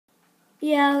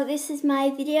Yo, this is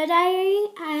my video diary,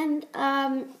 and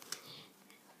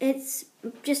it's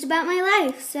just about my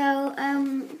life. So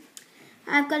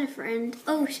I've got a friend.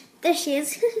 Oh, there she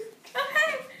is.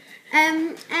 Okay.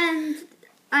 And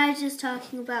I just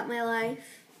talking about my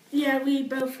life. Yeah, we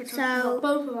both were talking about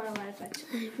both of our lives,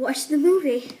 actually. Watch the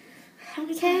movie.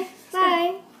 Okay,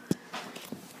 bye.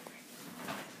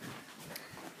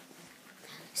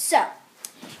 So,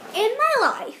 in my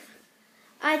life,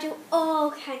 I do all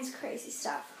kinds of crazy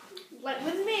stuff. Like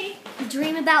with me.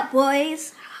 Dream about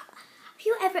boys. Have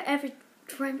you ever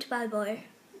dreamt about a boy?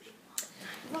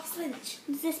 Ross Lynch.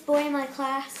 Is this boy in my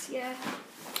class? Yeah.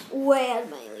 Way out of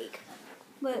my league.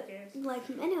 But like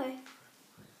him anyway.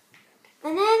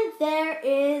 And then there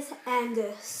is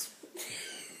Angus.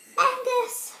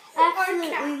 Angus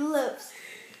absolutely loves.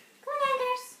 Go on,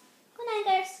 Angus. Go on,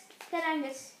 Angus. Good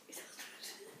Angus.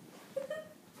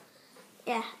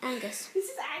 Yeah, Angus. This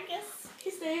is Angus.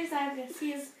 His name is Angus.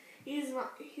 He's an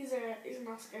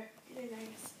Oscar. His name is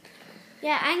Angus.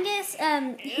 Yeah, Angus.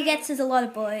 He gets us a lot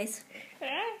of boys.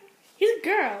 He's a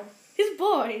girl. He's a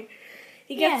boy.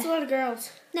 He gets a lot of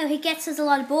girls. No, he gets us a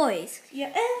lot of boys.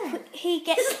 Yeah. He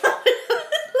gets.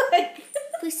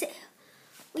 we say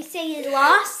he's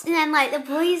lost, and then like the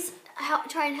boys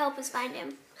try and help us find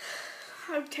him.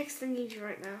 I'm texting you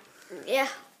right now. Yeah.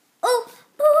 Oh.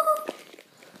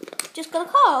 Just got a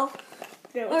call.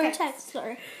 No, or a text.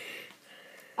 Sorry.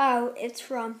 Oh, it's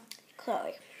from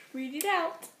Chloe. Read it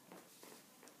out.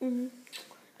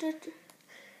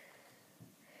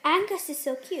 Angus is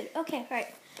so cute. Okay,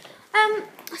 right.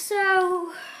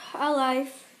 So our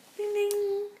life. Ding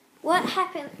ding. What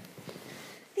happened?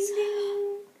 Ding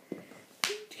ding.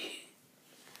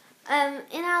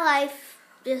 In our life,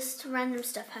 just random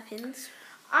stuff happens.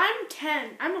 I'm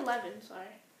 10. I'm 11.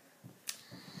 Sorry.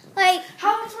 Like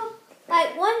How much more?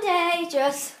 Like one day,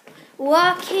 just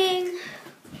walking,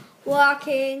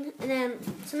 and then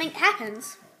something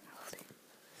happens.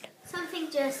 Something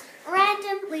just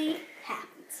randomly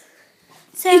happens.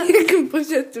 So you can push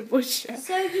it to push it.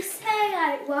 So you say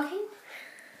like walking.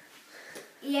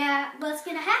 Yeah, what's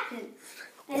gonna happen?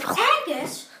 And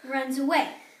Angus runs away,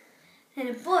 and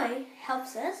a boy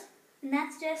helps us, and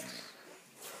that's just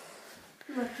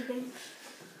motivating.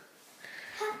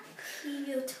 How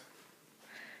cute.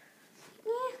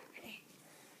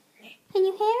 Can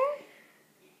you hear him?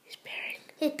 He's purring.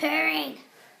 He's purring.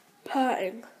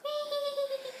 Purring.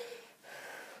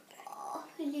 Oh,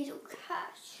 a little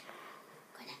cat.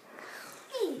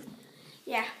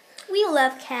 Yeah, we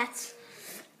love cats.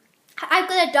 I've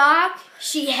got a dog.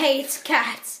 She hates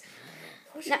cats.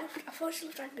 I thought she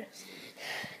loved Angus.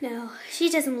 No, she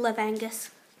doesn't love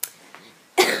Angus.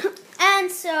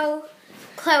 And so,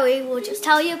 Chloe will just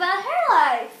tell you about her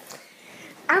life.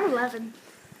 I'm 11.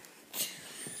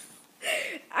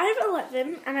 I'm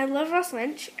 11, and I love Ross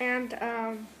Lynch, and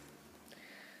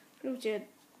there's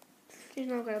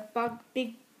not got a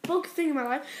big thing in my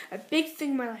life,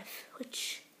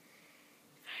 which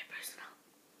is very personal.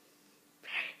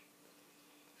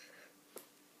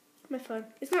 My phone.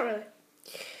 It's not really.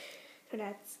 My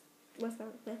dad's. What's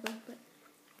that? My phone, but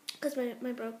because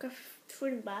my broke off food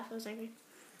in the bath, I was angry.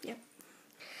 Yep.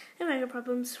 I have anger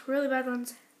problems, really bad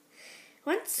ones.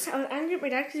 Once I was angry at my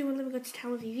dad because he wouldn't let me go to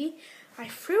town with Evie. I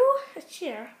threw a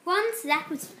chair. Once that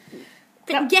was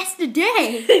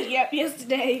yesterday. Yep,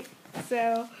 yesterday.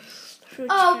 So.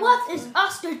 What is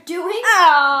Oscar doing?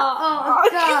 Oh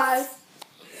God.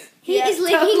 He's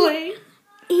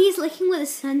licking where the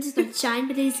sun does not shine,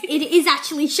 but it is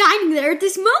actually shining there at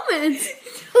this moment.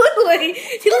 Totally.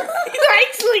 He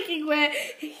likes licking where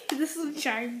the sun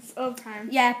shines all the time.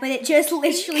 Yeah, but it just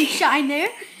literally shine there.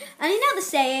 And you know the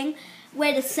saying,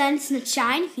 where the sun does not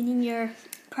shine, in your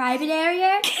private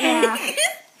area? Yeah.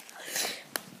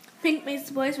 Pink makes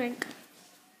the boys wink.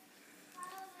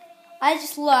 I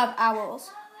just love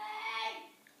owls.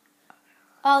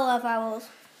 I love owls.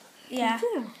 Yeah.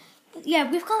 You do?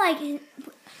 Yeah, we've got like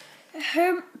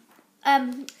her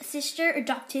sister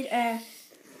adopted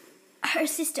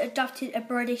a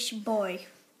British boy.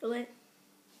 Really?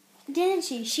 Didn't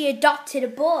she? She adopted a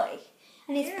boy,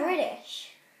 and he's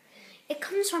British. It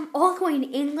comes from all the way in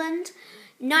England,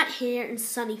 not here in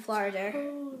sunny Florida.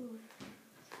 Oh.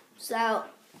 So.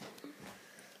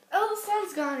 Oh, the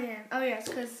sun's gone in. Oh yes,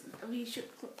 because we should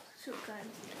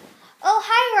guns. Oh,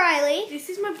 hi, Riley. This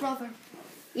is my brother.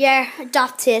 Yeah,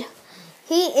 adopted.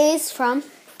 He is from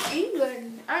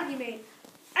England. Aren't you, mate?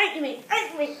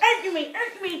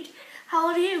 How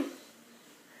old are you?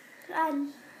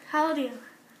 How old are you?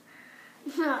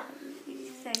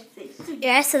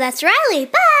 Yeah, so that's Riley.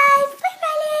 Bye. Bye,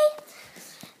 Riley.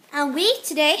 And we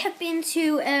today have been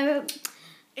to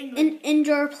an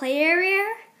indoor play area,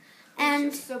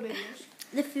 and so big.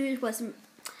 the food wasn't.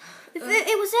 It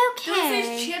was okay.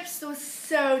 Those chips that was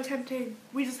so tempting.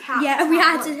 We just had. Yeah, we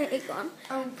had to take one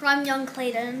from young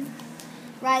Clayton,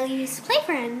 Riley's play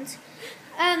friend.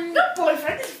 No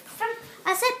boyfriend. Friend.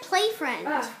 I said play friend.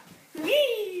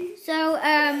 Me. So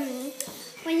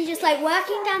when you're just like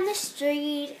walking down the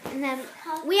street, and then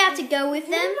we have to go with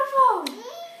them.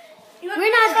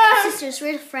 We're not sisters,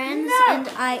 we're friends, and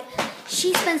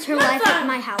she spends her life at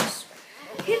my house.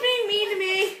 He's being mean to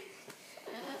me.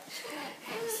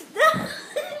 No!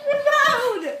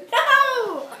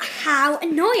 How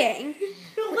annoying.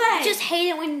 No way. I just hate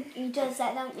it when he does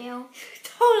that, don't you?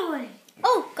 Totally.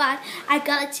 Oh, God. I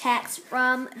got a text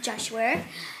from Joshua,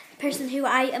 the person who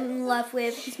I am in love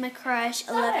with. He's my crush.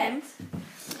 I love him.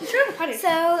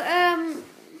 So,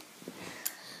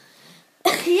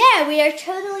 yeah, we are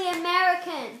totally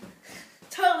American.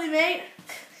 Totally, mate.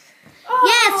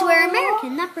 Yes, we're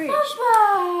American, not British.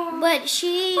 Papa. But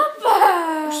she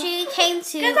came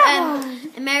to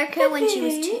America when she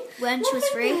was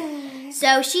 3,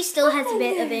 so she still has a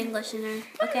bit of English in her.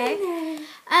 Okay.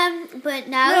 But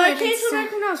now no, I came to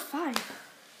America when I was 5.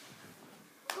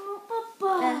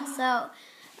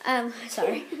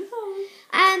 Sorry.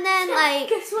 And then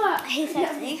guess what? he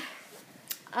texted me.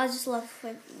 I just love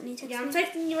when he texts me. Yeah, I'm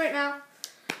texting you right now.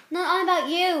 Not on about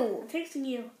you. I'm texting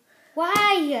you.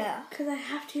 Why? Because I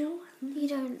have to. You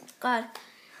don't. God.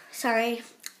 Sorry.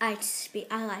 I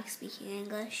like speaking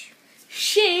English.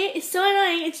 She is so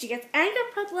annoying and she gets anger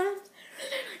problems.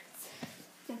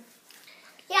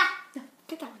 Yeah. No,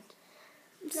 get that one.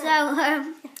 So,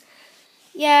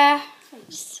 yeah.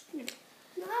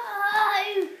 No.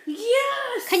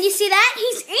 Yes. Can you see that?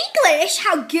 He's English.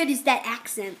 How good is that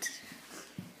accent?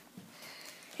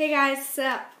 Hey guys, what's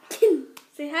up?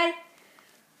 Say hi.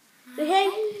 Say hey.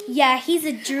 Yeah, he's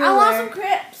a drooler. I want some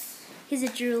crisps. He's a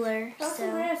drooler. I want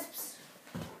some crisps.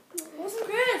 I want some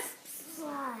crisps.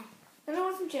 Why? And I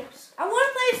want some chips. I want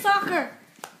to play soccer.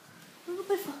 I want to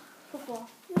play football.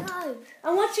 No.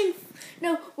 I'm watching.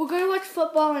 No, we're going to watch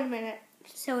football in a minute.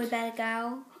 So we better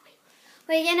go.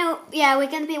 Well, yeah, we're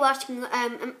going to be watching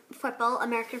football,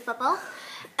 American football.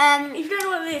 If you don't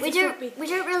know what it is, we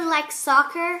don't really like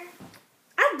soccer.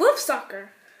 I love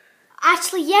soccer.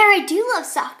 Actually, yeah, I do love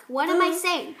soccer. What am I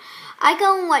saying? I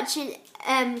go and watch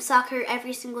soccer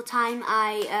every single time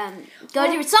I go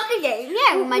to a soccer game.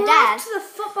 Yeah, with my dad. We're off to the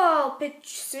football pitch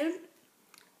soon.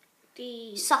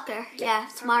 Soccer, yeah,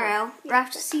 tomorrow. We're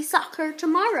off to see soccer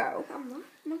tomorrow. I'm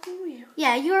not going with you.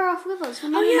 Yeah, you are off with us.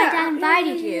 Remember my dad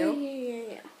invited you.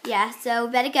 Yeah. Yeah, so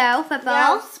better go.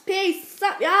 Football. Yes, peace.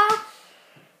 Sup, y'all?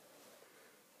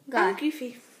 Go. I'm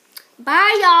Goofy.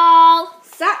 Bye, y'all.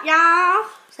 Sup, y'all?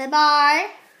 Say bye.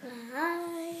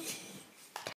 Bye.